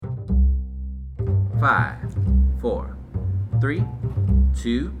5, 4, 3,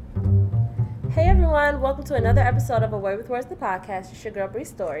 2. Hey everyone, welcome to another episode of A Word with Words, the podcast. It's your girl Bree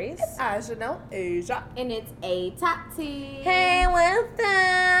Stories. I should know Asia. And it's a Tati. Hey, what's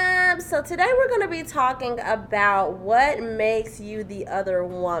up? So today we're going to be talking about what makes you the other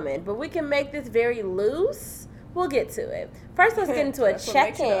woman. But we can make this very loose. We'll get to it. First, let's get into a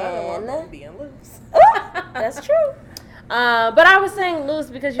check-in. Being loose. That's true. But I was saying loose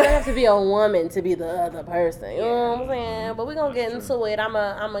because you don't have to be a woman to be the other person. You know what I'm saying? But we're going to get into it. I'm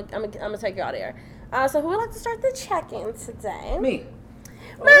gonna take y'all there. So who would like to start the check-in today? Me.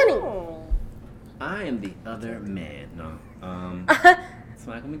 Money. Oh. I am the other man. No. It's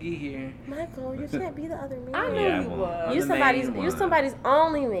Michael McGee here. Michael, you can't be the other man. I knew you was. I'm You the somebody's main you one. somebody's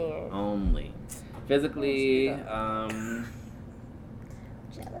only man. Only. Physically, Jealous.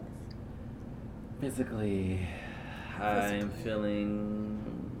 physically, I'm feeling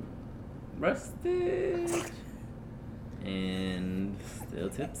rusted and still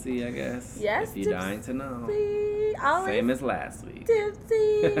tipsy, I guess. Yes, if you're dying to know. Tipsy. Always Same as last week.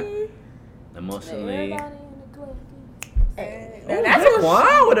 tipsy. Emotionally. Hey. Now, that's what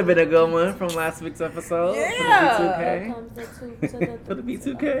Quan would have been a good one from last week's episode. Yeah. For the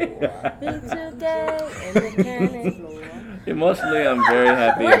B2K. Emotionally, I'm very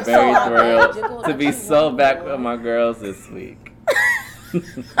happy and very thrilled to be so back with my girls this week.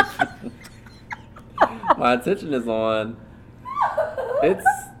 My attention is on. It's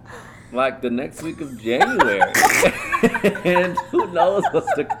like the next week of January. And who knows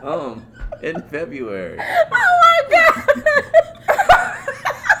what's to come in February. Oh my god.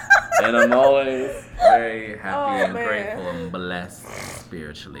 And I'm always very happy and man. grateful and blessed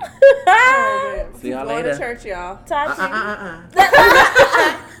spiritually. Oh, man. See y'all Going later. to church, y'all. Tati. I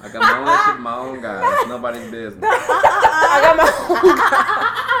got my own shit, my own guys. It's nobody's business. I got my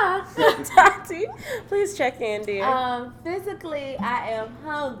Tati, please check in, dear. Physically, I am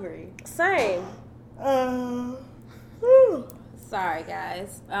hungry. Same. Sorry,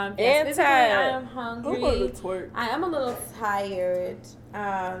 guys. And Physically, tired. I am I'm hungry. going to twerk. I am a little tired.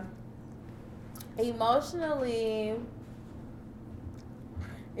 Emotionally,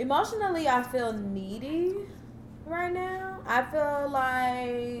 I feel needy right now. I feel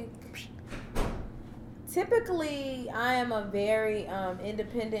like typically I am a very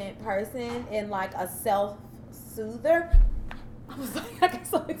independent person and like a self-soother. I was like, I get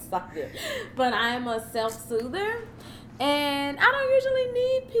so excited. But I am a self-soother. And I don't usually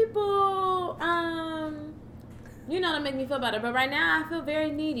need people, to make me feel better. But right now, I feel very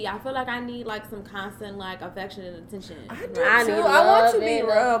needy. I feel like I need, like, some constant, like, affection and attention. I do I too. need I want love to be and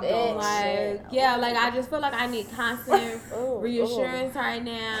rubbed affection. on. Like, yeah, like, I just feel like I need constant Ooh, reassurance right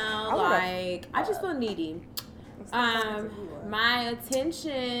now. I wanna- Like, I just feel needy. My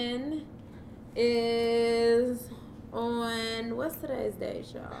attention is on, what's today's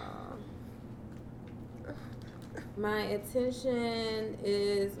date, y'all? My attention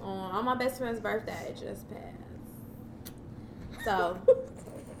is on my best friend's birthday just passed. So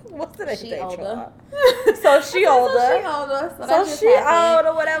What's the next she day, older. child? So she older. So she older. So, So that just she happened.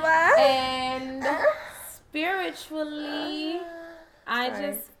 old or whatever. And spiritually, I Sorry.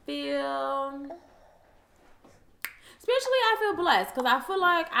 just feel. Spiritually, I feel blessed because I feel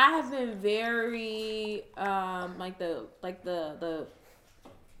like I have been very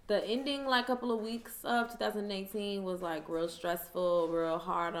the ending like couple of weeks of 2018 was like real stressful, real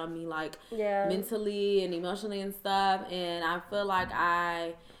hard on me, like Yeah. mentally and emotionally and stuff. And I feel like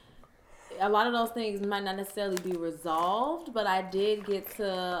a lot of those things might not necessarily be resolved, but I did get to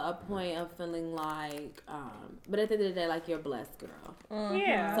a point of feeling like, but at the end of the day, like, you're blessed, girl.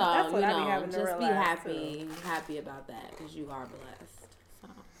 Yeah. So, that's what I be having to just be realize, happy about that because you are blessed. So,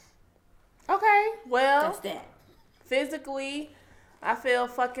 too. Okay. Well, that's that. physically, I feel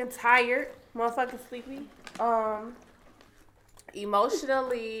fucking tired, motherfucking sleepy.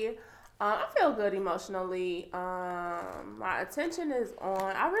 Emotionally, I feel good emotionally. My attention is on.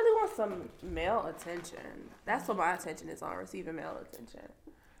 I really want some male attention. That's what my attention is on, receiving male attention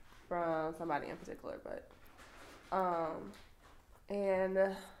from somebody in particular. But,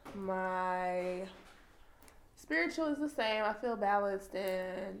 and my spiritual is the same. I feel balanced,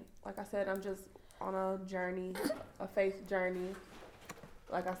 and like I said, I'm just on a journey, a faith journey.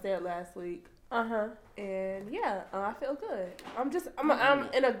 Like I said last week. And yeah, I feel good. I'm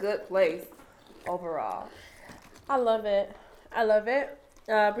in a good place overall. I love it.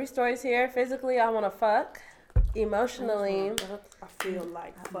 Bree Stories here. Physically, I want to fuck. Emotionally, I feel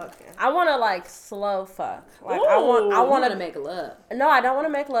like fucking. I want to like slow fuck. Like Ooh, I want to to make love. No, I don't want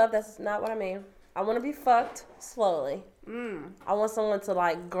to make love. That's not what I mean. I want to be fucked slowly. I want someone to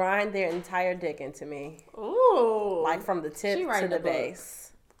like grind their entire dick into me. Ooh. Like from the tip She to writing the a book.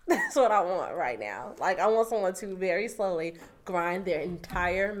 base. That's what I want right now. Like I want someone to very slowly grind their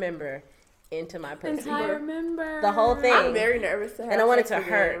entire member into my pussy. Entire member. The whole thing. I'm very nervous to have And I want it to sex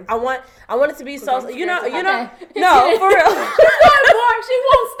hurt. again. I want it to be so. I'm You know. scared to No, Okay. for real. She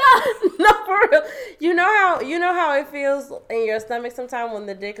won't stop. No, for real. You know how it feels in your stomach sometimes when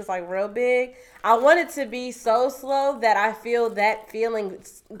the dick is like real big. I want it to be so slow that I feel that feeling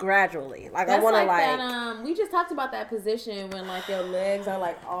gradually. Like That's I want to like like. that. We just talked about that position when like your legs are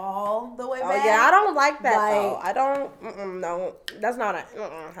like all the way Oh back. yeah, I don't like that Like- though. I don't. No, that's not a.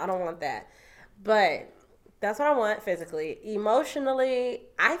 I don't want that. But that's what I want physically. Emotionally,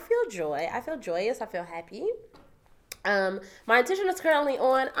 I feel joy. I feel joyous. I feel happy. My intention is currently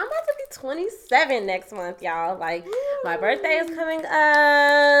on. I'm about to be 27 next month, y'all. Like my birthday is coming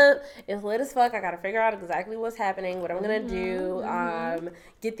up. It's lit as fuck. I gotta figure out exactly what's happening, what I'm gonna do.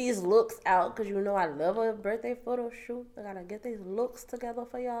 Get these looks out because you know I love a birthday photo shoot. I gotta get these looks together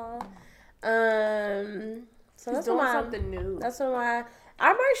for y'all. So that's doing why something new. That's why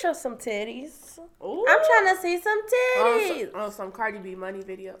I might show some titties. Ooh. I'm trying to see some titties. on some Cardi B money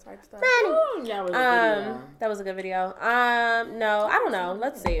video type stuff. Ooh, that was a video. That was a good video. No, I don't know.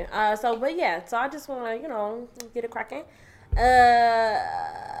 Let's see. But yeah. So I just want to, get it cracking.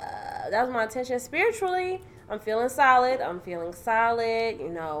 That was my intention. Spiritually, I'm feeling solid.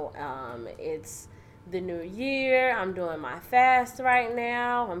 It's the new year. I'm doing my fast right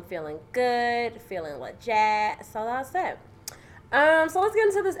now. I'm feeling good, feeling legit. So that's it. So let's get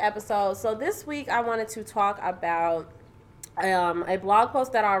into this episode. So this week I wanted to talk about a blog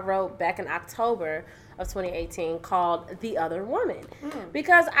post that I wrote back in October of 2018 called The Other Woman.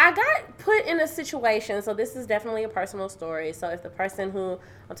 Because I got put in a situation, so this is definitely a personal story. So if the person who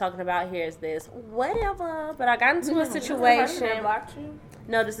I'm talking about hears this, whatever. But I got into a situation. That blocked you?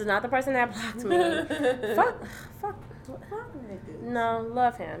 No, this is not the person that blocked me. Fuck. No,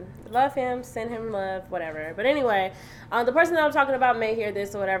 love him, send him love, whatever. But anyway, the person that I'm talking about may hear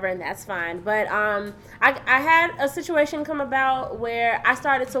this or whatever, and that's fine. But I had a situation come about where I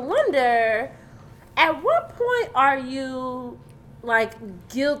started to wonder, at what point are you like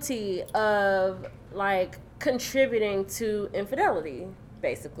guilty of like contributing to infidelity,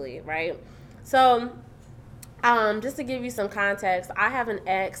 basically, right? So just to give you some context, I have an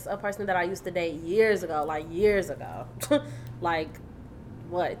ex, a person that I used to date years ago, like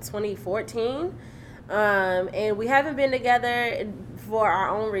what, 2014? And we haven't been together for our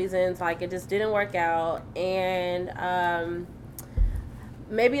own reasons. Like, it just didn't work out. And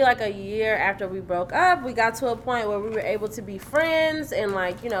maybe like a year after we broke up, we got to a point where we were able to be friends and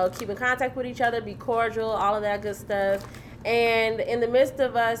like, keep in contact with each other, be cordial, all of that good stuff. And in the midst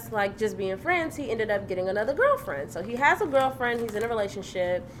of us, like, just being friends, he ended up getting another girlfriend. So he has a girlfriend. He's in a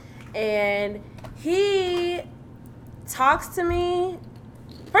relationship. And he talks to me.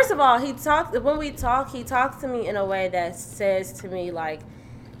 First of all, when we talk, he talks to me in a way that says to me, like,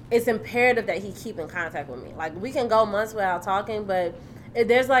 it's imperative that he keep in contact with me. Like, we can go months without talking, but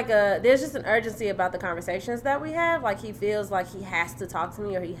there's just an urgency about the conversations that we have. Like, he feels like he has to talk to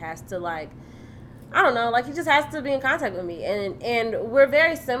me, or he has to, like, I don't know, like, he just has to be in contact with me. And we're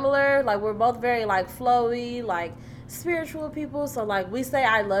very similar. Like, we're both very, like, flowy, like, spiritual people. So, like, we say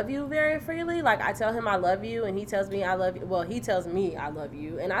I love you very freely. Like, I tell him I love you, and he tells me I love you. Well, he tells me I love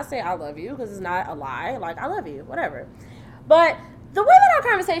you, and I say I love you because it's not a lie. Like, I love you, whatever. But the way that our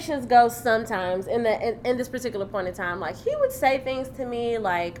conversations go sometimes in this particular point in time, like, he would say things to me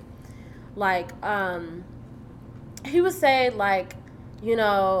like he would say, like,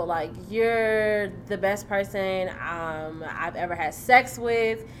 like, you're the best person I've ever had sex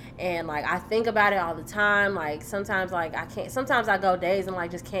with, and, like, I think about it all the time. Like, sometimes, like, sometimes I go days and,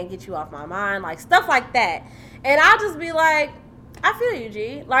 like, just can't get you off my mind, like, stuff like that. And I'll just be like, I feel you,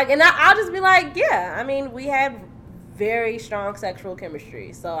 G. Like, and I'll just be like, yeah, I mean, we have very strong sexual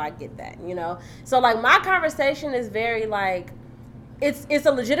chemistry, so I get that, So, like, my conversation is very, like, it's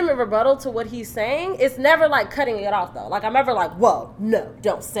a legitimate rebuttal to what he's saying. It's never like cutting it off though. Like, I'm never like, whoa, no,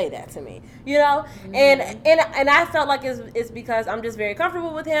 don't say that to me, Mm-hmm. And I felt like it's because I'm just very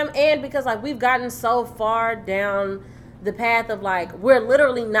comfortable with him, and because, like, we've gotten so far down the path of, like, we're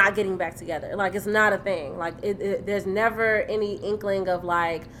literally not getting back together. Like, it's not a thing. Like, there's never any inkling of,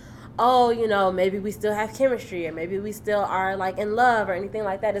 like, oh, maybe we still have chemistry, or maybe we still are, like, in love or anything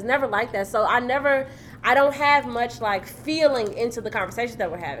like that. It's never like that. So I don't have much, like, feeling into the conversations that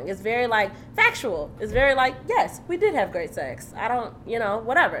we're having. It's very, like, factual. It's very, like, yes, we did have great sex. I don't,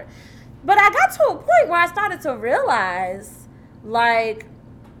 whatever. But I got to a point where I started to realize, like,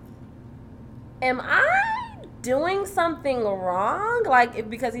 am I doing something wrong, like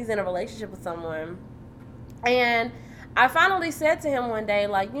because he's in a relationship with someone. And I finally said to him one day,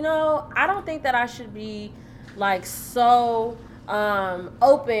 like, I don't think that I should be like so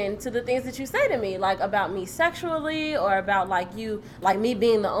open to the things that you say to me, like about me sexually, or about like me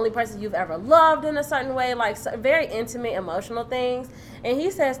being the only person you've ever loved in a certain way, like very intimate, emotional things. And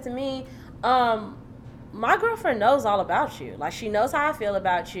he says to me, my girlfriend knows all about you. Like, she knows how I feel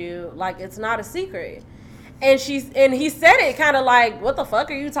about you. Like, it's not a secret. And he said it kind of like, what the fuck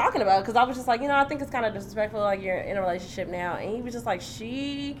are you talking about? Because I was just like, I think it's kind of disrespectful, like, you're in a relationship now. And he was just like,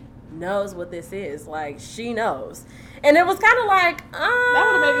 she knows what this is. Like, she knows. And it was kind of like, that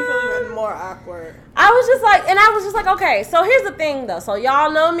would have made me feel even more awkward. I was just like, okay, so here's the thing though. So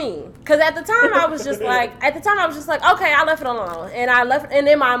y'all know me. Because at the time I was just like, okay, I left it alone. And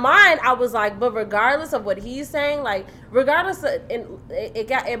in my mind, I was like, but regardless of what he's saying, like, regardless of,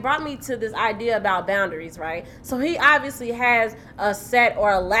 it brought me to this idea about boundaries, right? So he obviously has a set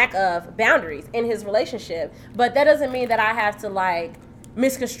or a lack of boundaries in his relationship. But that doesn't mean that I have to, like,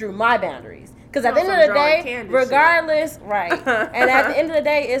 misconstrue my boundaries. Because at the end of the day, regardless, right. And at the end of the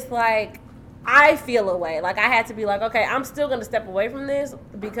day, it's like, I feel away. Like, I had to be like, okay, I'm still going to step away from this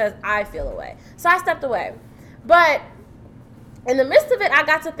because I feel away. So I stepped away. But in the midst of it, I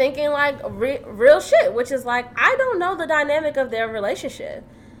got to thinking, like, real shit, which is like, I don't know the dynamic of their relationship.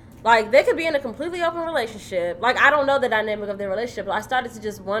 Like, they could be in a completely open relationship. Like, I don't know the dynamic of their relationship. But I started to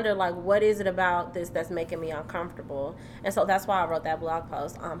just wonder, like, what is it about this that's making me uncomfortable? And so that's why I wrote that blog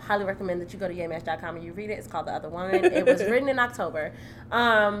post. Highly recommend that you go to yaymatch.com and you read it. It's called The Other Woman. It was written in October.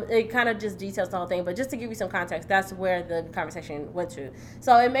 It kind of just details the whole thing. But just to give you some context, that's where the conversation went to.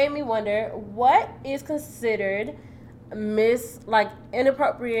 So it made me wonder, what is considered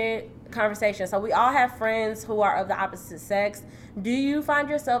inappropriate conversation? So we all have friends who are of the opposite sex. Do you find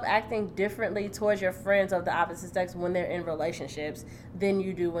yourself acting differently towards your friends of the opposite sex when they're in relationships than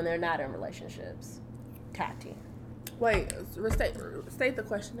you do when they're not in relationships? Kati. Wait, state the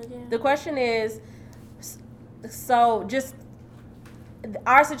question again. The question is, so just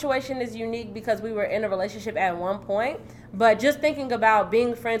our situation is unique because we were in a relationship at one point, but just thinking about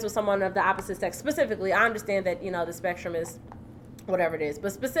being friends with someone of the opposite sex specifically, I understand that, the spectrum is whatever it is,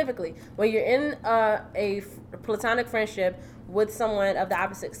 but specifically when you're in a platonic friendship with someone of the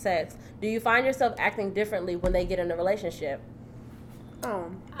opposite sex, do you find yourself acting differently when they get in a relationship?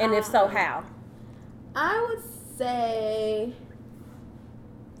 And if so, how? I would say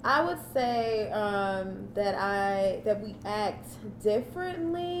that we act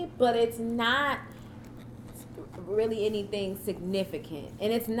differently, but it's not really anything significant,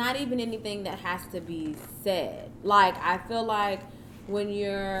 and it's not even anything that has to be said. Like, I feel like when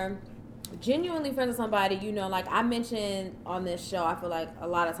you're genuinely friends with somebody, like I mentioned on this show, I feel like a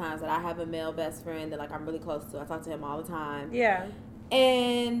lot of times that I have a male best friend that, like, I'm really close to. I talk to him all the time. Yeah.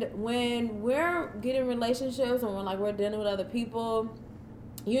 And when we're getting relationships and we're dealing with other people,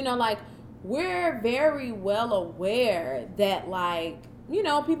 like, we're very well aware that, like,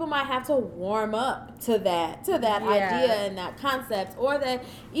 people might have to warm up to that idea and that concept, or that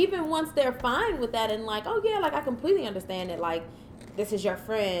even once they're fine with that and like, oh yeah, like, I completely understand it, like, this is your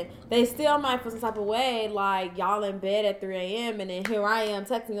friend, they still might feel some type of way, like, y'all in bed at 3 a.m. and then here I am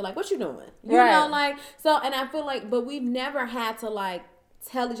texting you, like, what you doing? You know, like, so, and I feel like, but we've never had to, like,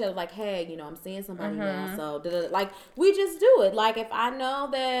 tell each other, like, hey, I'm seeing somebody now, so, like, we just do it. Like, if I know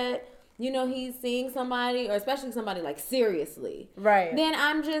that, he's seeing somebody, or especially somebody, like, seriously, right, then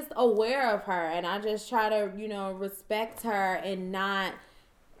I'm just aware of her, and I just try to, respect her and not,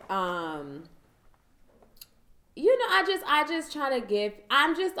 I just try to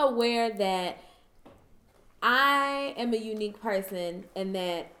I'm just aware that I am a unique person, and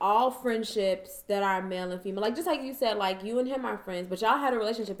that all friendships that are male and female, like, just like you said, like, you and him are friends, but y'all had a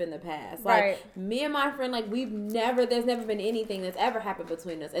relationship in the past. Like, right. Me and my friend, like, there's never been anything that's ever happened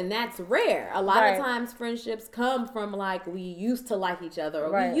between us, and that's rare. A lot of times friendships come from, like, we used to like each other,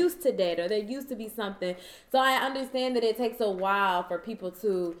 or we used to date, or there used to be something. So I understand that it takes a while for people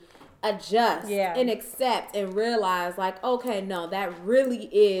to adjust and accept and realize, like, okay, no, that really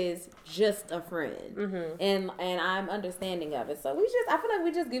is just a friend, and I'm understanding of it. So I feel like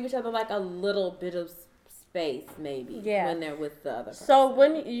we just give each other, like, a little bit of space, maybe, when they're with the other person. So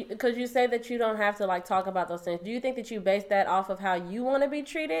because you say that you don't have to, like, talk about those things, do you think that you base that off of how you want to be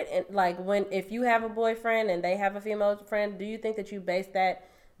treated? And, like, if you have a boyfriend and they have a female friend, do you think that you base that,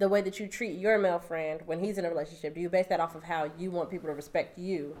 the way that you treat your male friend when he's in a relationship, do you base that off of how you want people to respect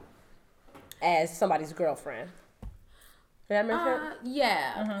you as somebody's girlfriend? Does that make sense?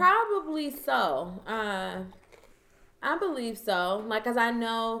 Yeah, probably so. I believe so. Like, 'cause I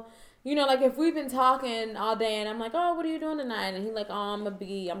know you know, like if we've been talking all day and I'm like, oh, what are you doing tonight? And he's like, oh, I'm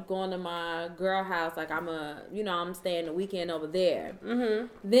going to my girl house. Like I'm staying the weekend over there. Mm-hmm.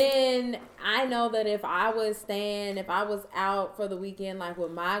 Then I know that if I was out for the weekend, like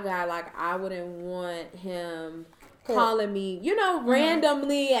with my guy, like I wouldn't want him calling me, you know,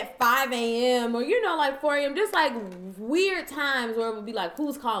 randomly at 5 a.m. or, you know, like 4 a.m. Just like weird times where it would be like,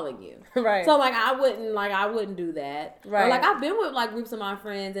 who's calling you? Right. So like I wouldn't do that. Right. Or like I've been with like groups of my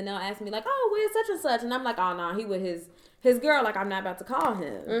friends and they'll ask me like, oh, where's such and such? And I'm like, oh no, he with his girl. Like I'm not about to call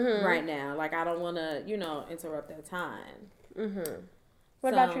him right now. Like I don't want to, you know, interrupt their time. Mm-hmm.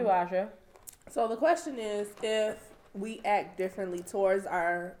 What about you, Asha? So the question is if we act differently towards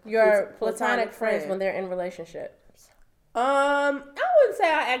your platonic friends when they're in relationships. I wouldn't say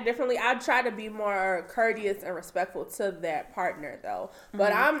I act differently. I try to be more courteous and respectful to that partner, though.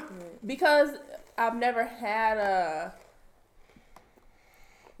 But because I've never had a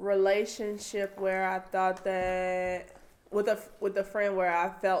relationship where I thought that with a friend where I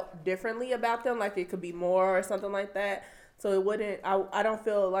felt differently about them, like it could be more or something like that. So it wouldn't. I don't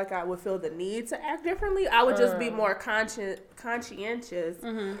feel like I would feel the need to act differently. I would just be more conscientious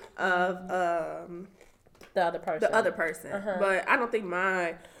of the other person. But I don't think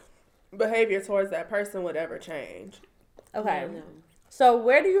my behavior towards that person would ever change. Okay. No. So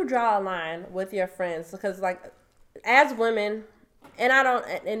where do you draw a line with your friends? Because like as women,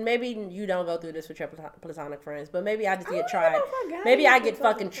 and maybe you don't go through this with your platonic friends, but maybe I just get tried. Maybe I get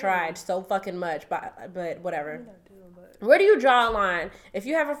fucking tried so fucking much, but whatever. Where do you draw a line? If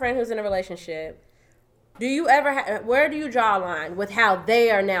you have a friend who's in a relationship, do you ever where do you draw a line with how they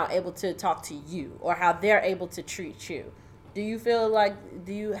are now able to talk to you or how they're able to treat you? Do you feel like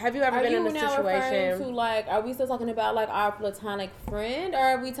have you ever been in a situation to like, are we still talking about like our platonic friend, or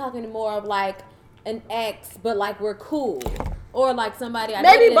are we talking more of like an ex but like we're cool, or like somebody I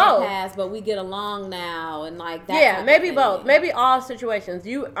dated in the past but we get along now and like that? Yeah, maybe both. Maybe all situations.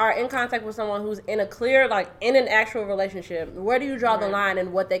 You are in contact with someone who's in a clear, like in an actual relationship. Where do you draw the line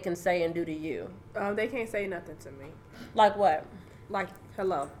in what they can say and do to you? They can't say nothing to me. Like what? Like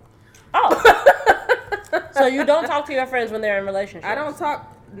hello. Oh. So you don't talk to your friends when they're in relationships? I don't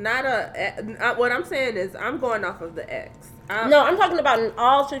talk. What I'm saying is I'm going off of the ex. No, I'm talking about in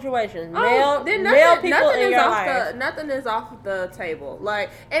all situations. Male people in your life. Nothing is off the table. Like,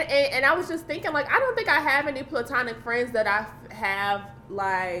 and I was just thinking, like, I don't think I have any platonic friends that I have,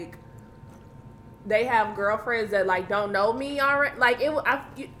 like, they have girlfriends that, like, don't know me already. Like,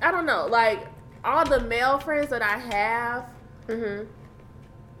 I don't know. Like, all the male friends that I have,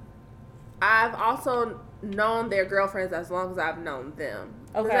 I've also known their girlfriends as long as I've known them.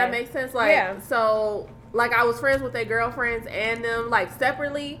 Okay. Does that make sense? Like, yeah. So, like, I was friends with their girlfriends and them, like,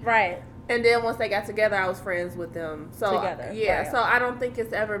 separately. Right. And then once they got together, I was friends with them. So, together. Yeah. Right. So, I don't think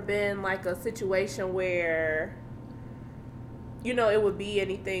it's ever been, like, a situation where, you know, it would be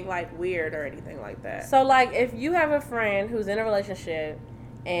anything, like, weird or anything like that. So, like, if you have a friend who's in a relationship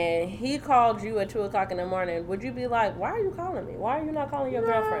and he called you at 2 o'clock in the morning, would you be like, why are you calling me? Why are you not calling your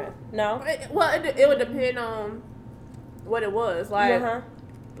girlfriend? No? It would depend on what it was. Like,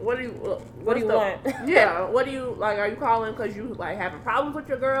 what do you want? Yeah. What do you, like, are you calling because you, like, having problems with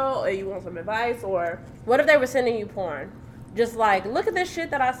your girl or you want some advice or? What if they were sending you porn? Just like, look at this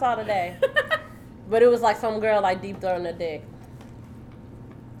shit that I saw today. But it was like some girl, like, deep throating a dick.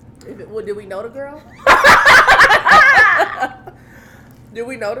 Did we know the girl? Did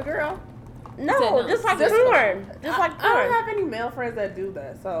we know the girl? No, just like porn. Just like porn. I don't have any male friends that do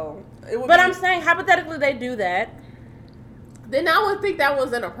that, so it would. But I'm saying hypothetically they do that. Then I would think that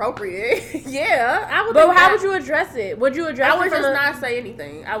was inappropriate. Yeah, I would. But how would you address it? Would you address it? I would just not say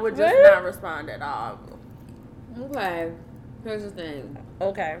anything. I would just not respond at all. Okay, here's the thing.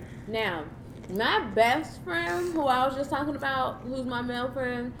 Okay. Now, my best friend, who I was just talking about, who's my male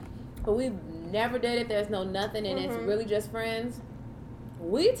friend, who we've never dated, there's no nothing, and it's really just friends.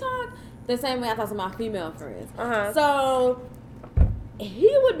 We talk the same way I talk to my female friends. So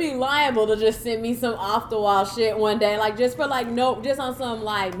he would be liable to just send me some off the wall shit one day, like just for like just on some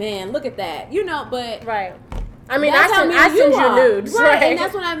like, man, look at that, you know. But right. I mean, I send you nudes, right? And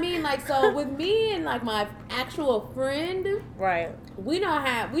that's what I mean. Like, so with me and like my actual friend, right? We don't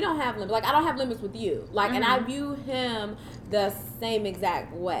have limits. Like, I don't have limits with you. Like, and I view him the same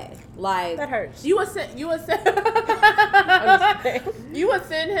exact way. Like, that hurts. You would send you would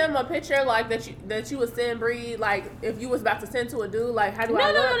send him a picture like that you would send Bree, like if you was about to send to a dude, like how do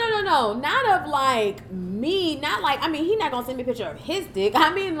I look? No, not of like me, not like, I mean, he not gonna send me a picture of his dick.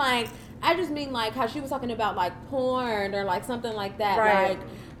 I mean, like, I just mean like how she was talking about like porn or like something like that. Right. Like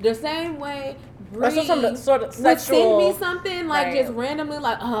the same way some sort of would sexual. send me something like Right. just randomly,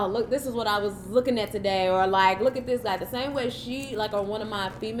 like, oh, look, this is what I was looking at today, or like, look at this guy. The same way she, like, or one of my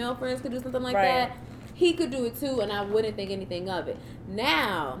female friends could do something like Right. that, he could do it too, and I wouldn't think anything of it.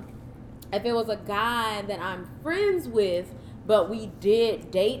 Now, if it was a guy that I'm friends with, but we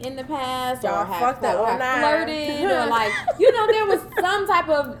did date in the past, Y'all or have fucked up on that. flirted, or like, you know, there was some type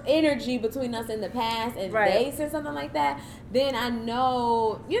of energy between us in the past, and Right. they said something like that, then I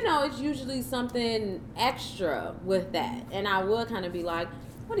know, you know, it's usually something extra with that. And I would kind of be like,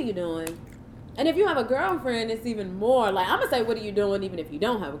 what are you doing? And if you have a girlfriend, it's even more like, I'm going to say, what are you doing, even if you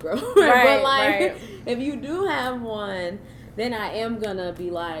don't have a girlfriend. Right, but like, right. if you do have one, then I am going to be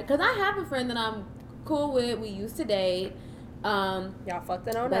like, because I have a friend that I'm cool with. We used to date. Y'all fucked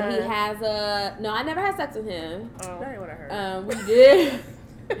it on But that. he has no, I never had sex with him. That ain't what I heard. We did.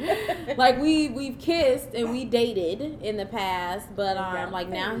 Like we've kissed and we dated in the past, but like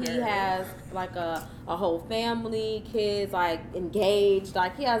now he has like a whole family, kids, like engaged,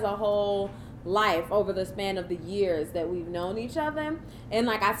 like he has a whole life over the span of the years that we've known each other. And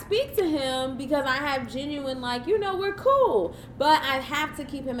like I speak to him because I have genuine, like, you know, we're cool, but I have to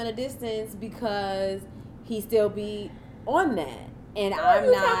keep him at a distance because he still be on that. And I'm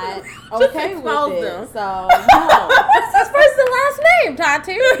not okay with it. So, no. What's his first and last name,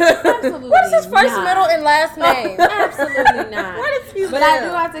 Tati? Absolutely What's his first, not. middle, and last name? Absolutely not. What is he But I doing?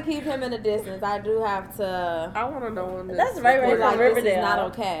 do have to keep him in a distance. I do have to. I want to know when this. That's Ray Ray Be from like, this is Riverdale. not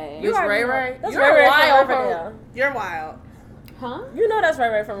okay. You already Ray know. Ray? That's You're Ray Ray from wild Riverdale. You're wild. Huh? You know that's Ray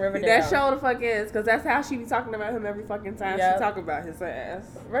Ray from Riverdale. That show the fuck is, because that's how she be talking about him every fucking time Yep. she talk about his ass.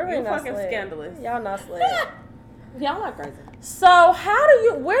 Ray Ray You not fucking slick. scandalous. Y'all not slick. Y'all are crazy. So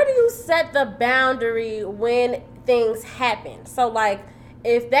where do you set the boundary when things happen? So like,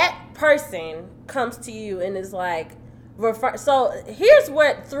 if that person comes to you and is like, so here's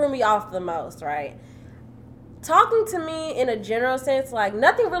what threw me off the most, right? Talking to me in a general sense, like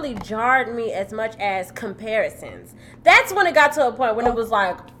nothing really jarred me as much as comparisons. That's when it got to a point when it was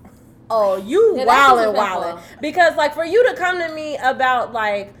like, oh, you Yeah, that's wildin'. disrespectful. Because like for you to come to me about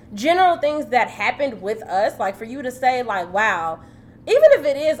like general things that happened with us, like for you to say like, wow, even if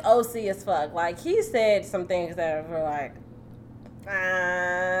it is OC as fuck, like he said some things that were like,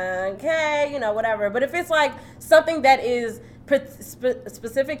 okay, you know, whatever. But if it's like something that is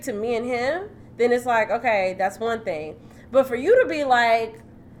specific to me and him, then it's like, okay, that's one thing. But for you to be like,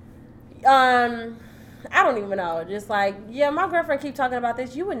 I don't even know, just like, yeah, my girlfriend keep talking about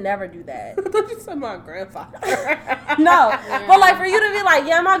this, you would never do that. I thought you said my grandfather. No, but like for you to be like,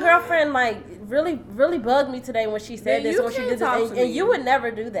 yeah, my girlfriend like really bugged me today when she said Yeah, this, you when she can't did this, talk and to me. you would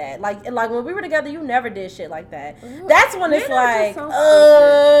never do that. Like when we were together, you never did shit like that. That's when it's Men are like,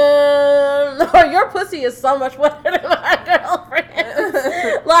 just or your pussy is so much better than my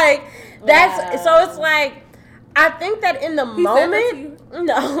girlfriend. Like that's so it's like, I think that in the He said that to moment,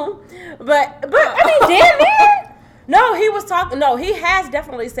 no, but I mean, damn near. No, he was talking. No, he has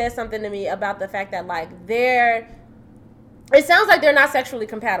definitely said something to me about the fact that like it sounds like they're not sexually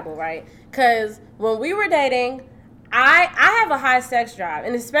compatible, right? Because when we were dating, I have a high sex drive,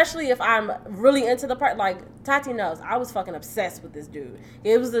 and especially if I'm really into the part, like Tati knows, I was fucking obsessed with this dude.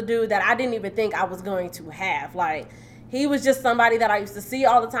 It was a dude that I didn't even think I was going to have. Like, he was just somebody that I used to see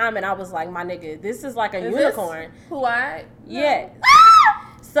all the time, and I was like, my nigga, this is like a unicorn. Who I? Yeah.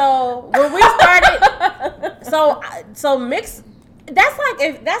 So when we started, so mix. That's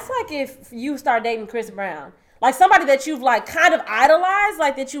like if you start dating Chris Brown, like somebody that you've like kind of idolized,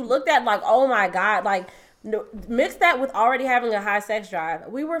 like that you looked at like, oh my god, like mix that with already having a high sex drive.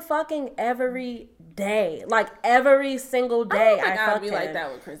 We were fucking every day, like every single day. I fucked be him. like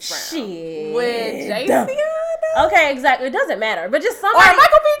that with Chris Brown. Shit. With Jason? Okay, exactly. It doesn't matter, but just Or somebody.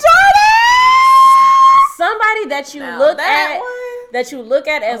 Michael B. Jordan! Somebody that you Now look that at one? that you look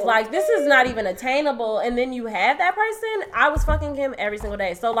at as like, this is not even attainable, and then you have that person. I was fucking him every single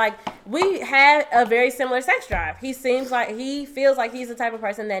day. So like, we had a very similar sex drive. He feels like he's the type of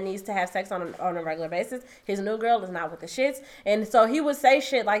person that needs to have sex on a regular basis. His new girl is not with the shits, and so he would say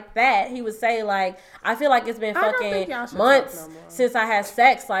shit like that. He would say like, I feel like it's been I don't think fucking y'all should months talk no more. since I had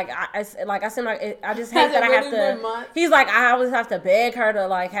sex. Like I seem like I just hate Has that it I have really been to. months? He's like, I always have to beg her to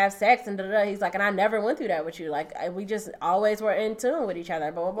like have sex and da-da-da. He's like, and I never went through that with you. Like we just always were in tune with each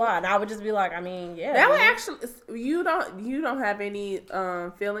other. Blah blah blah. And I would just be like, I mean, yeah. That would dude. actually, you don't have any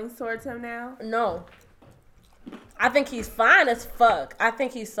feelings towards him now? No. I think he's fine as fuck. I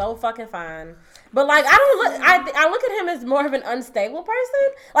think he's so fucking fine. But like, I look at him as more of an unstable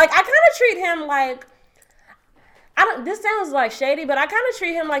person. Like I kind of treat him like, This sounds like shady, but I kind of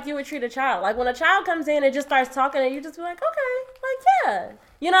treat him like you would treat a child. Like when a child comes in and just starts talking, and you just be like, okay, like yeah,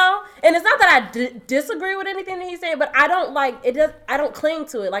 you know. And it's not that I disagree with anything that he's saying, but I don't like it. I don't cling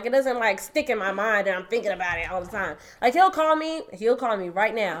to it. Like it doesn't like stick in my mind, and I'm thinking about it all the time. Like he'll call me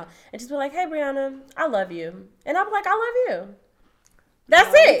right now, and just be like, hey Brianna, I love you, and I'm like, I love you.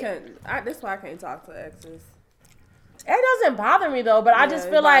 That's it. That's why I can't talk to exes. It doesn't bother me though, but I just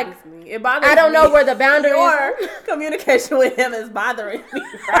feel like it bothers me. I don't know where the boundaries are. Communication with him is bothering me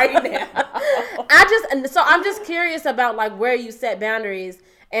right now. I'm just curious about like where you set boundaries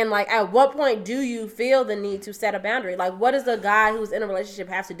and like at what point do you feel the need to set a boundary? Like what does a guy who's in a relationship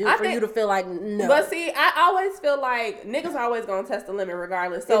have to do for you to feel like no? But see, I always feel like niggas always gonna test the limit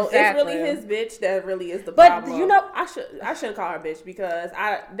regardless. So exactly. It's really his bitch that really is the problem. But you know, I shouldn't call her bitch because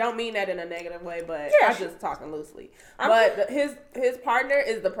I don't mean that in a negative way, but I'm just talking loosely. But his partner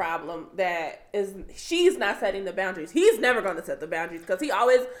is the problem she's not setting the boundaries. He's never gonna set the boundaries because he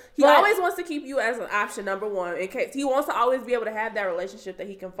always wants to keep you as an option number one in case he wants to always be able to have that relationship that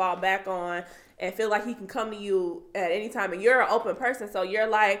he can fall back on and feel like he can come to you at any time. And you're an open person, so you're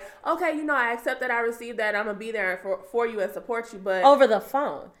like, okay, you know, I accept that I received that. I'm gonna be there for you and support you, but over the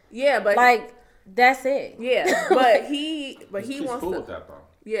phone. Yeah, but like that's it. Yeah, but he wants cool to. With that, though.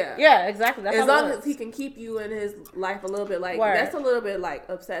 Yeah, exactly. That's as long as he can keep you in his life a little bit, like Word. That's a little bit like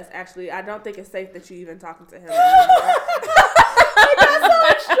obsessed. Actually, I don't think it's safe that you even talking to him. That's so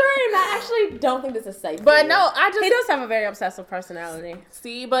extreme. I actually don't think this is safe. But no, he does have a very obsessive personality.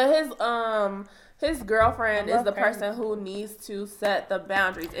 See, but his girlfriend is the person who needs to set the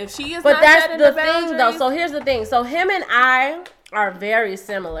boundaries. If she is, not setting the boundaries, thing, though. So here's the thing. So him and I are very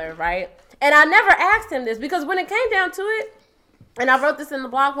similar, right? And I never asked him this because when it came down to it. And I wrote this in the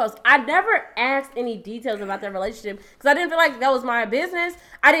blog post. I never asked any details about their relationship because I didn't feel like that was my business.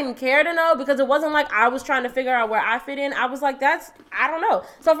 I didn't care to know because it wasn't like I was trying to figure out where I fit in. I was like, I don't know.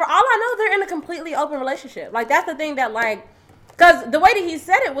 So for all I know, they're in a completely open relationship. Like, that's the thing that, like, because the way that he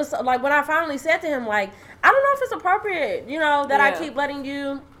said it was, like, when I finally said to him, like, I don't know if it's appropriate, you know, that I keep letting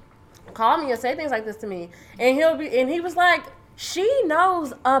you call me and say things like this to me. And he was like, she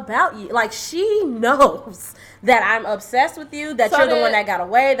knows about you. Like, she knows that I'm obsessed with you, that you're the one that got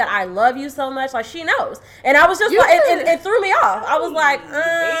away, that I love you so much. Like, she knows. And I was just like, it threw me off. I was like,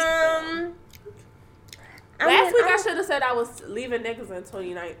 Last week I should have said I was leaving niggas in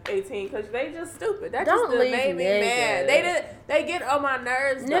 2018 because they just stupid. That just made me mad. They get on my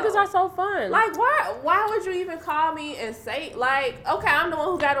nerves. Niggas are so fun. Like, why would you even call me and say, like, okay, I'm the one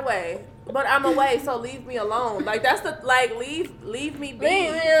who got away, but I'm away, so leave me alone. Like, that's leave me be.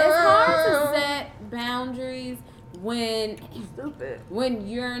 It's hard to set boundaries when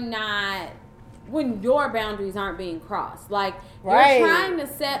your boundaries aren't being crossed. Like, you're trying to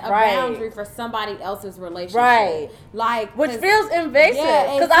set a boundary for somebody else's relationship. Right. Like, which feels invasive.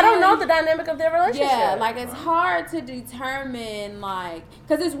 Because I don't know the dynamic of their relationship. Yeah, like, it's hard to determine, like,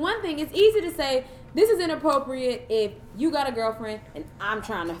 because it's one thing, it's easy to say, this is inappropriate if you got a girlfriend and I'm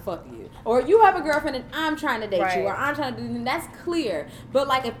trying to fuck you. Or you have a girlfriend and I'm trying to date you. Or I'm trying to do, and that's clear. But,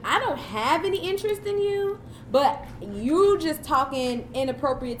 like, if I don't have any interest in you, but you just talking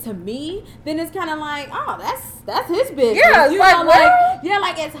inappropriate to me, then it's kind of like, oh, that's his business. Yeah, it's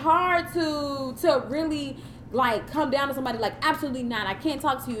like it's hard to really like come down to somebody like, absolutely not, I can't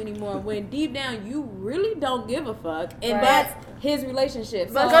talk to you anymore, when deep down you really don't give a fuck, and that's his relationship.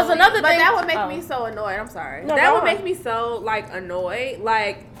 So, because that would make me so annoyed. I'm sorry. No, that would make me so like annoyed.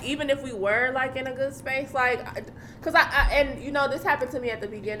 Like, even if we were like in a good space, like, because I and you know, this happened to me at the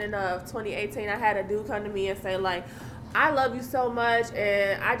beginning of 2018. I had a dude come to me and say, like, I love you so much,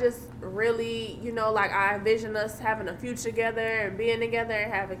 and I just really, you know, like, I envision us having a future together and being together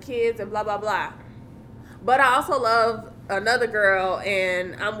and having kids and blah blah blah. But I also love another girl,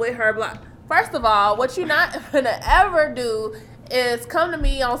 and I'm with her. Blah. First of all, what you're not gonna ever do is come to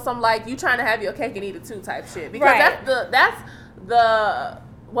me on some, like, you trying to have your cake and eat it too type shit. Because that's the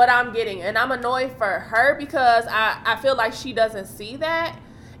what I'm getting, and I'm annoyed for her because I feel like she doesn't see that.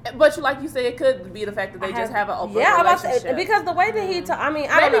 But like you said, it could be the fact that they just have an open relationship. Because the way that he I don't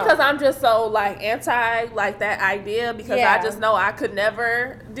know. Maybe because I'm just so, like, anti, like, that idea, because I just know I could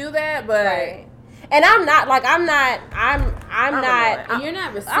never do that. But and I'm not. You're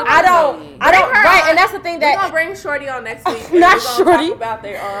not reciprocating. I don't. Right, and that's the thing that we're gonna bring Shorty on next week. Not Shorty. Shorty About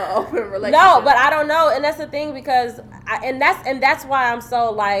their open relationship. No, but I don't know, and that's the thing, because that's why I'm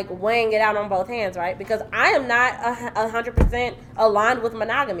so, like, weighing it out on both hands, right? Because I am not 100% aligned with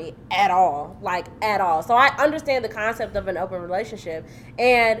monogamy at all, like, at all. So I understand the concept of an open relationship,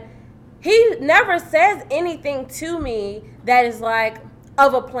 and he never says anything to me that is like,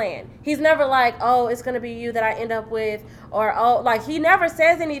 of a plan. He's never like, oh, it's going to be you that I end up with, or, oh, like, he never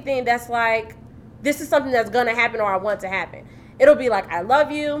says anything that's like, this is something that's going to happen or I want to happen. It'll be like, I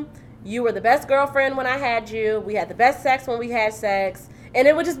love you. You were the best girlfriend when I had you. We had the best sex when we had sex. And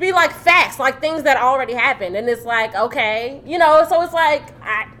it would just be like facts, like things that already happened. And it's like, okay, you know, so it's like,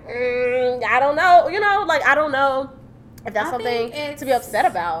 I don't know, you know, like, I don't know if that's something to be upset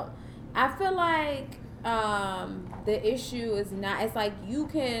about. I feel like the issue is not, it's like you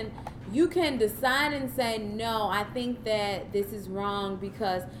can decide and say, no, I think that this is wrong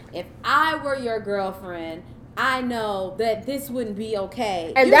because if I were your girlfriend, I know that this wouldn't be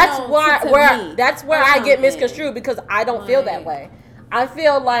okay. And that's where I get misconstrued because I don't feel that way. I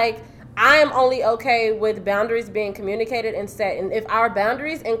feel like I am only okay with boundaries being communicated and set. And if our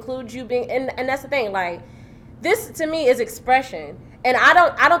boundaries include you being, and that's the thing, like, this to me is expression. And I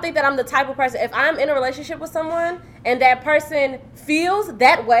don't think that I'm the type of person, if I'm in a relationship with someone and that person feels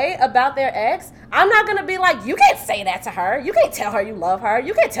that way about their ex, I'm not going to be like, you can't say that to her. You can't tell her you love her.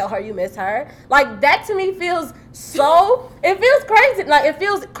 You can't tell her you miss her. Like, that to me feels so, it feels crazy. Like, it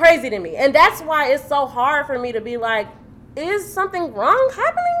feels crazy to me. And that's why it's so hard for me to be like, is something wrong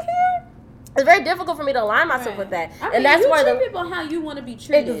happening here? It's very difficult for me to align myself with that. I mean, and that's why treat people how you want to be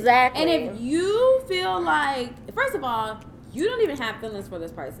treated. Exactly. And if you feel like, first of all, you don't even have feelings for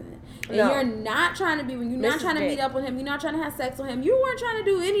this person. And you're not trying to be, when you're not trying to meet up with him, you're not trying to have sex with him, you weren't trying to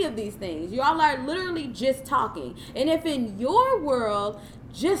do any of these things. Y'all are literally just talking. And if in your world,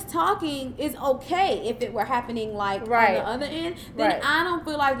 just talking is okay if it were happening like on the other end, then I don't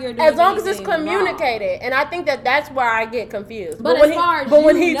feel like you're doing as long as it's communicated. Wrong. And I think that that's where I get confused. But when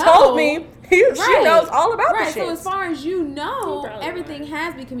he told me, she knows all about the shit. So as far as you know, everything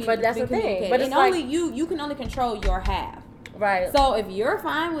has been communicated. But that's the thing. But it's only you can only control your half. Right. So if you're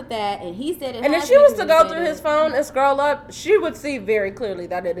fine with that, and he said it, and if she was to go through his phone and scroll up, she would see very clearly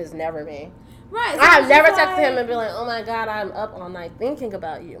that it is never me. Right. So I've never texted him and be like, oh my God, I'm up all night thinking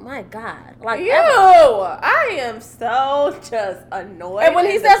about you. My God. Like, I am so just annoyed. And when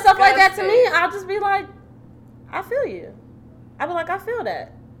he says stuff like that to me, I'll just be like, I feel you. I'll be like, I feel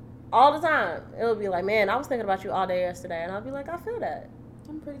that. All the time. It'll be like, man, I was thinking about you all day yesterday. And I'll be like, I feel that.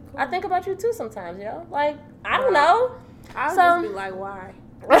 I'm pretty cool. I think about you too sometimes, yo. Like, I don't know. I'll just be like, why?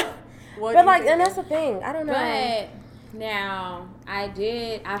 But like, and that's the thing. I don't know. But now, I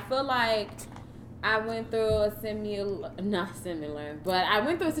feel like I went through I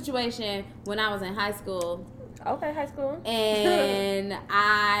went through a situation when I was in high school. Okay, high school. And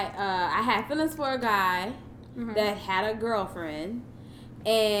I had feelings for a guy that had a girlfriend,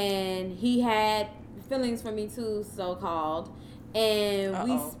 and he had feelings for me too, so-called. And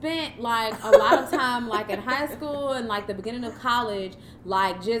we spent like a lot of time like in high school and like the beginning of college,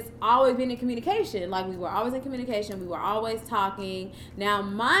 like just always being in communication. Like we were always in communication. We were always talking. Now,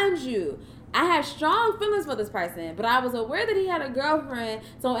 mind you, I had strong feelings for this person, but I was aware that he had a girlfriend.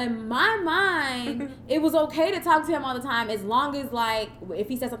 So in my mind, it was okay to talk to him all the time as long as, like, if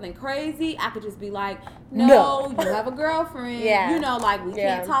he said something crazy, I could just be like, no. You have a girlfriend. Yeah. You know, like, we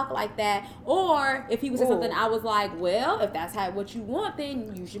can't talk like that. Or if he was saying something, I was like, well, if that's what you want,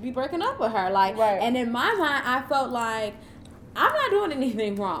 then you should be breaking up with her. Like, and in my mind, I felt like, I'm not doing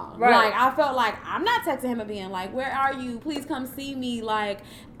anything wrong. Right. Like, I felt like I'm not texting him and being like, where are you? Please come see me. Like,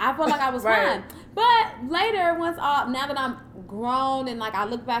 I felt like I was fine. But later, now that I'm grown and, like, I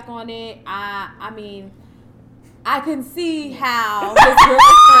look back on it, I mean, I can see how his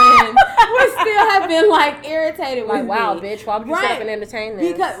girlfriend would still have been, like, irritated with me. Like, wow, bitch, why would you sit up and entertain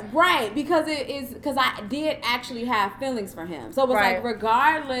this? Because I did actually have feelings for him. So it was like,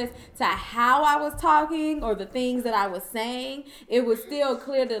 regardless to how I was talking or the things that I was saying, it was still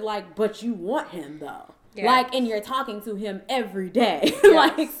clear that, like, but you want him, though. Yeah. Like, and you're talking to him every day.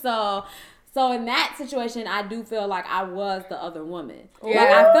 Yes. Like, so in that situation, I do feel like I was the other woman. Yeah.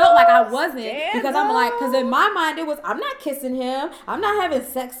 Like, I felt like I wasn't because I'm like, because in my mind it was, I'm not kissing him. I'm not having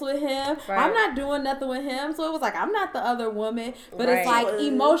sex with him. Right. I'm not doing nothing with him. So it was like, I'm not the other woman. But it's like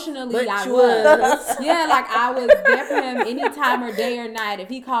emotionally I was. Yeah, like I was there for him anytime or day or night. If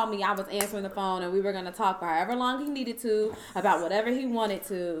he called me, I was answering the phone and we were going to talk for however long he needed to about whatever he wanted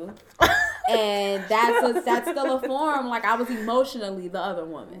to. And that's still a form. Like I was emotionally the other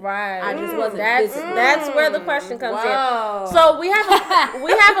woman. Right. I just wasn't. That's where the question comes in. So we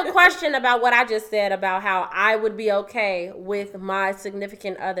have a question about what I just said about how I would be okay with my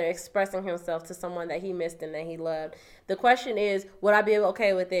significant other expressing himself to someone that he missed and that he loved. The question is, would I be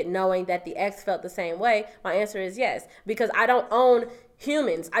okay with it knowing that the ex felt the same way? My answer is yes, because I don't own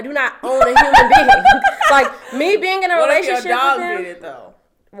humans. I do not own a human being. Like me being in a relationship if your dog with him. did it though?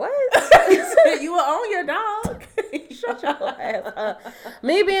 What? You will own your dog. Shut your ass up.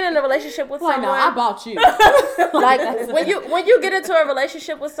 Me being in a relationship with Like, someone, no, I bought you. like when you get into a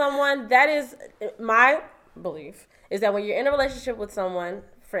relationship with someone, that is my belief is that when you're in a relationship with someone,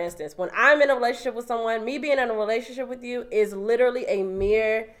 for instance, when I'm in a relationship with someone, me being in a relationship with you is literally a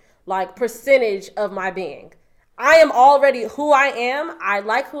mere like percentage of my being. I am already who I am. I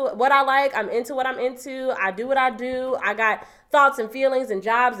like what I like. I'm into what I'm into. I do what I do. I got thoughts and feelings and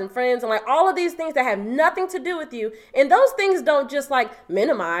jobs and friends and like all of these things that have nothing to do with you. And those things don't just like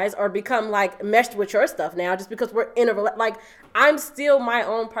minimize or become like meshed with your stuff now just because we're in a like I'm still my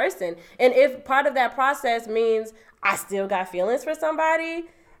own person. And if part of that process means I still got feelings for somebody,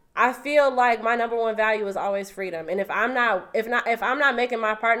 I feel like my number one value is always freedom. And if I'm not making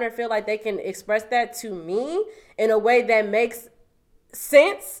my partner feel like they can express that to me in a way that makes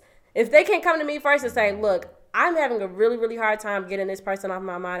sense, if they can come to me first and say, look, I'm having a really, really hard time getting this person off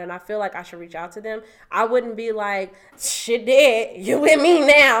my mind and I feel like I should reach out to them, I wouldn't be like, shit dead, you with me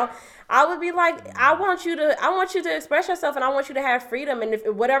now. I would be like, I want you to express yourself and I want you to have freedom. And if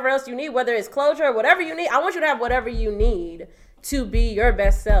whatever else you need, whether it's closure or whatever you need, I want you to have whatever you need to be your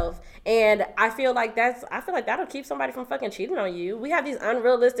best self. And I feel like that'll keep somebody from fucking cheating on you. We have these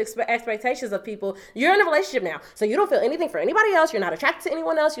unrealistic expectations of people. You're in a relationship now, so you don't feel anything for anybody else. You're not attracted to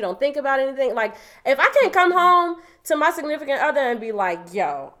anyone else. You don't think about anything. Like, if I can't come home to my significant other and be like,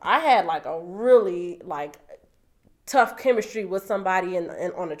 yo, I had like a really like tough chemistry with somebody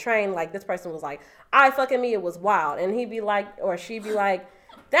on the train. Like, this person was like, I fucking me, it was wild. And he'd be like, or she'd be like,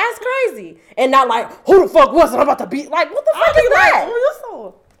 that's crazy. And not like, who the fuck was it? I'm about to be like, what the fuck is that? Oh, you're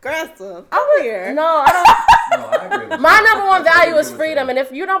so aggressive. Here. No, I don't. No, I agree with My you. number one I value agree is with freedom. that. And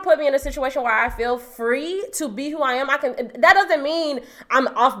if you don't put me in a situation where I feel free to be who I am, that doesn't mean I'm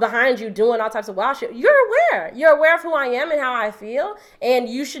off behind you doing all types of wild shit. You're aware. You're aware of who I am and how I feel. And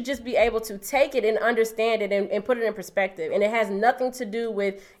you should just be able to take it and understand it and put it in perspective. And it has nothing to do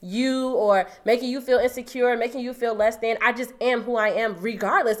with you or making you feel insecure, making you feel less than. I just am who I am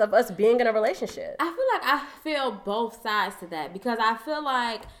regardless of us being in a relationship. I feel like I feel both sides to that because I feel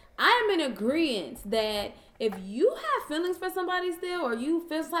like I am in agreement that if you have feelings for somebody still or you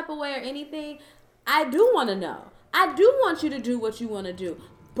feel some type of way or anything, I do want to know. I do want you to do what you want to do.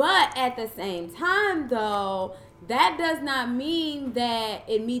 But at the same time, though, that does not mean that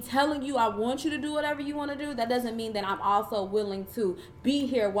in me telling you I want you to do whatever you want to do, that doesn't mean that I'm also willing to be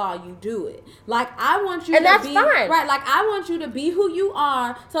here while you do it. Like, I want you and to that's be fine. right. Like, I want you to be who you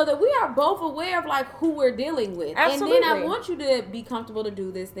are so that we are both aware of like who we're dealing with. Absolutely. And then I want you to be comfortable to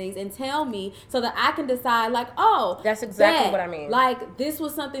do these things and tell me so that I can decide like, oh, That's exactly what I mean. Like, this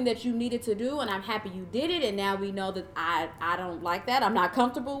was something that you needed to do and I'm happy you did it, and now we know that I don't like that. I'm not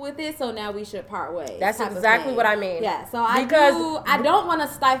comfortable with it, so now we should part ways. That's type of exactly thing. what I mean. Yeah, so I Because don't want to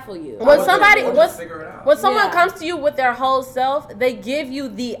stifle you. when Or somebody just figure it out. when someone Yeah. comes to you with their whole self, they give you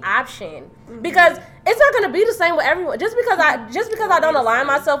the option because it's not going to be the same with everyone. Just because I don't align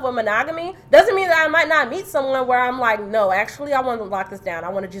myself with monogamy doesn't mean that I might not meet someone where I'm like, no, actually I want to lock this down. I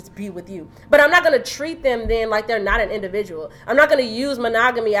want to just be with you. But I'm not going to treat them then like they're not an individual. I'm not going to use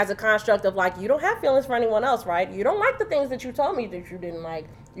monogamy as a construct of like, you don't have feelings for anyone else, right? You don't like the things that you told me that you didn't like.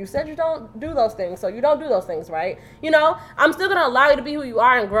 You said you don't do those things, so you don't do those things, right? You know, I'm still going to allow you to be who you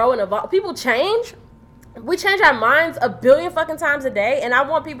are and grow and evolve. People change. We change our minds a billion fucking times a day, and I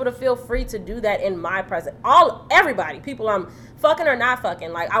want people to feel free to do that in my presence. Everybody, people I'm fucking or not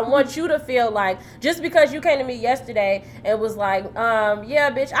fucking. Like, I want you to feel like, just because you came to me yesterday and was like,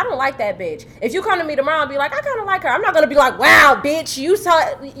 yeah, bitch, I don't like that bitch. If you come to me tomorrow and be like, I kind of like her, I'm not going to be like, wow, bitch, you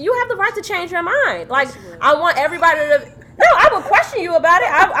have the right to change your mind. Like, I want everybody to... No, I would question you about it.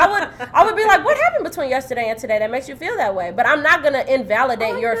 I would be like, what happened between yesterday and today that makes you feel that way? But I'm not going to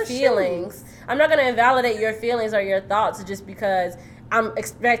invalidate your feelings. I'm not going to invalidate your feelings or your thoughts just because I'm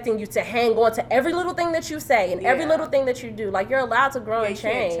expecting you to hang on to every little thing that you say and every little thing that you do. Like, you're allowed to grow and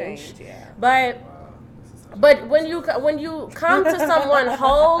change. But when you come to someone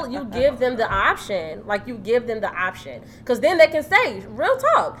whole, you give them the option. Like, you give them the option. Because then they can say, real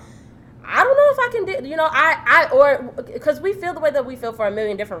talk, I don't know if I can do, you know, or because we feel the way that we feel for a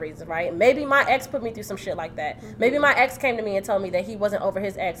million different reasons, right? Maybe my ex put me through some shit like that. Mm-hmm. Maybe my ex came to me and told me that he wasn't over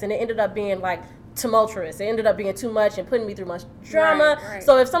his ex, and it ended up being like tumultuous. It ended up being too much and putting me through much drama. Right.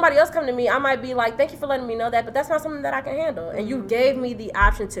 So if somebody else come to me, I might be like, thank you for letting me know that, but that's not something that I can handle. And you gave me the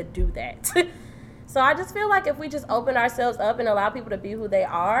option to do that. So I just feel like if we just open ourselves up and allow people to be who they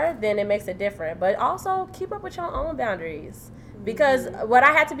are, then it makes it different. But also keep up with your own boundaries. Because what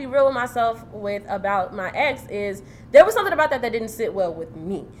I had to be real with myself with about my ex is there was something about that didn't sit well with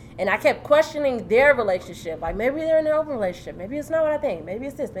me. And I kept questioning their relationship. Like, maybe they're in an open relationship. Maybe it's not what I think. Maybe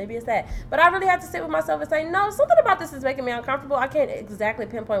it's this. Maybe it's that. But I really had to sit with myself and say, no, something about this is making me uncomfortable. I can't exactly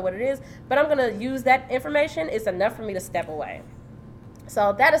pinpoint what it is. But I'm going to use that information. It's enough for me to step away.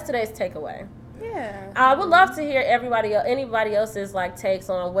 So that is today's takeaway. Yeah. I would love to hear anybody else's like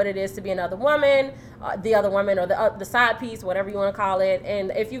takes on what it is to be another woman, the other woman, or the side piece, whatever you want to call it. And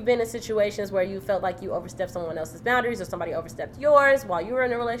if you've been in situations where you felt like you overstepped someone else's boundaries or somebody overstepped yours while you were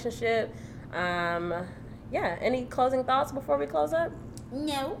in a relationship, any closing thoughts before we close up?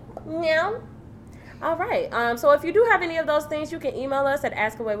 No. All right. So if you do have any of those things, you can email us at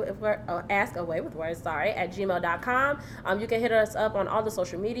askawaywithwords@gmail.com. You can hit us up on all the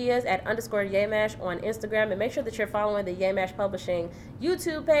social medias at _Yamash on Instagram, and make sure that you're following the Yamash Publishing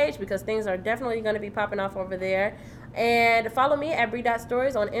YouTube page because things are definitely going to be popping off over there. And follow me at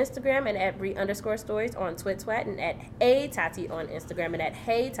Bree.stories on Instagram and at Bree_stories on TwitTwat, and at Tati on Instagram and at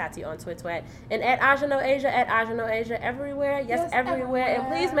Hey Tati on TwitTwat, and at Ajano Asia everywhere. Yes, everywhere. And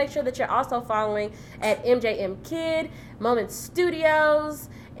please make sure that you're also following at MJM Kid, Moment Studios,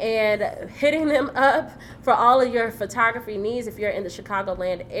 and hitting them up for all of your photography needs if you're in the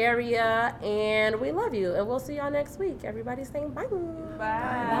Chicagoland area. And we love you, and we'll see y'all next week. Everybody's saying bye.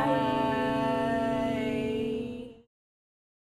 Bye.